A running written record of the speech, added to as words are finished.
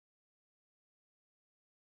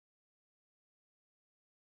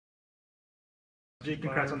Jake,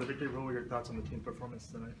 congrats on the victory. What were your thoughts on the team performance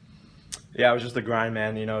tonight? Yeah, it was just a grind,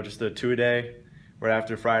 man. You know, just a two-a-day. Right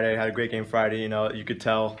after Friday, had a great game Friday. You know, you could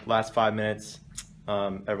tell last 5 minutes,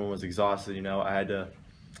 everyone was exhausted. You know, I had to.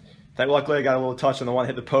 Luckily, I got a little touch on the one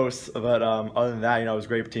hit the post, but other than that, you know, it was a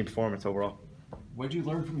great team performance overall. What did you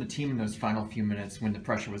learn from the team in those final few minutes when the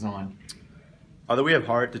pressure was on? That we have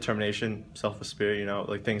heart, determination, selfless spirit. You know,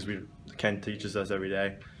 like things Ken teaches us every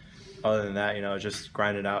day. Other than that, you know, just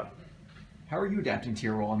grind it out. How are you adapting to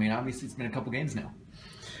your role? I mean, obviously it's been a couple games now.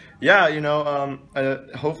 Yeah, you know,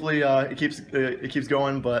 hopefully it keeps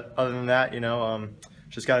going. But other than that, you know,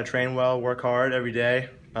 just gotta train well, work hard every day,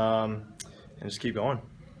 and just keep going.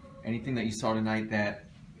 Anything that you saw tonight that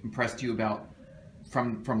impressed you about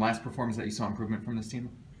from last performance that you saw improvement from this team?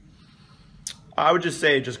 I would just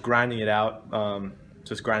say just grinding it out, and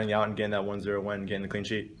getting that 1-0 win, getting the clean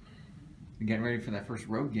sheet. Getting ready for that first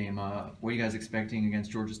road game. What are you guys expecting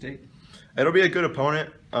against Georgia State? It'll be a good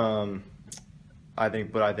opponent. I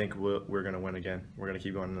think we're going to win again. We're going to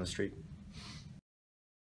keep going on the streak.